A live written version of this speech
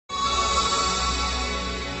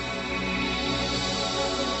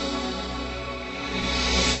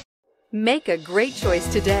Make a great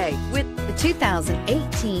choice today with the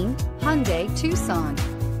 2018 Hyundai Tucson.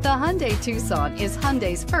 The Hyundai Tucson is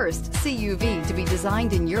Hyundai's first CUV to be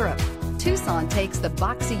designed in Europe. Tucson takes the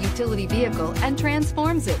boxy utility vehicle and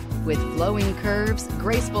transforms it. With flowing curves,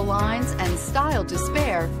 graceful lines, and style to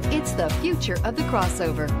spare, it's the future of the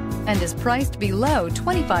crossover and is priced below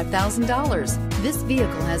 $25,000. This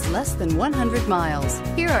vehicle has less than 100 miles.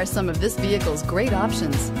 Here are some of this vehicle's great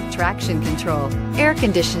options: traction control, air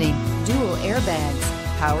conditioning, dual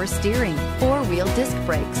airbags, power steering, four-wheel disc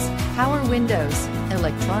brakes, power windows,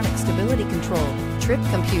 electronic stability control, trip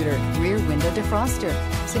computer, rear window defroster,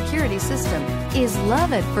 security system. Is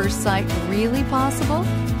love at first sight really possible?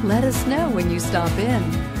 Let us know when you stop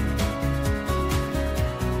in.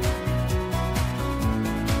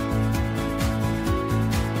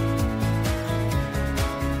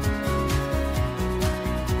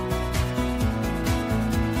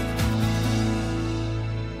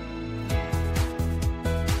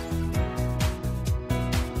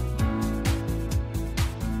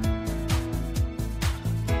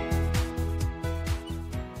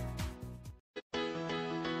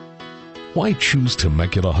 Why choose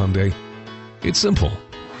Temecula Hyundai? It's simple.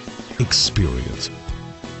 Experience.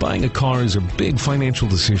 Buying a car is a big financial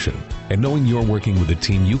decision, and knowing you're working with a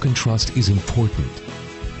team you can trust is important.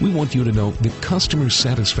 We want you to know that customer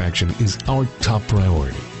satisfaction is our top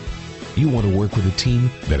priority. You want to work with a team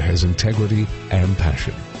that has integrity and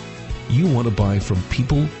passion. You want to buy from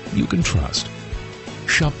people you can trust.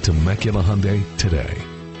 Shop Temecula Hyundai today.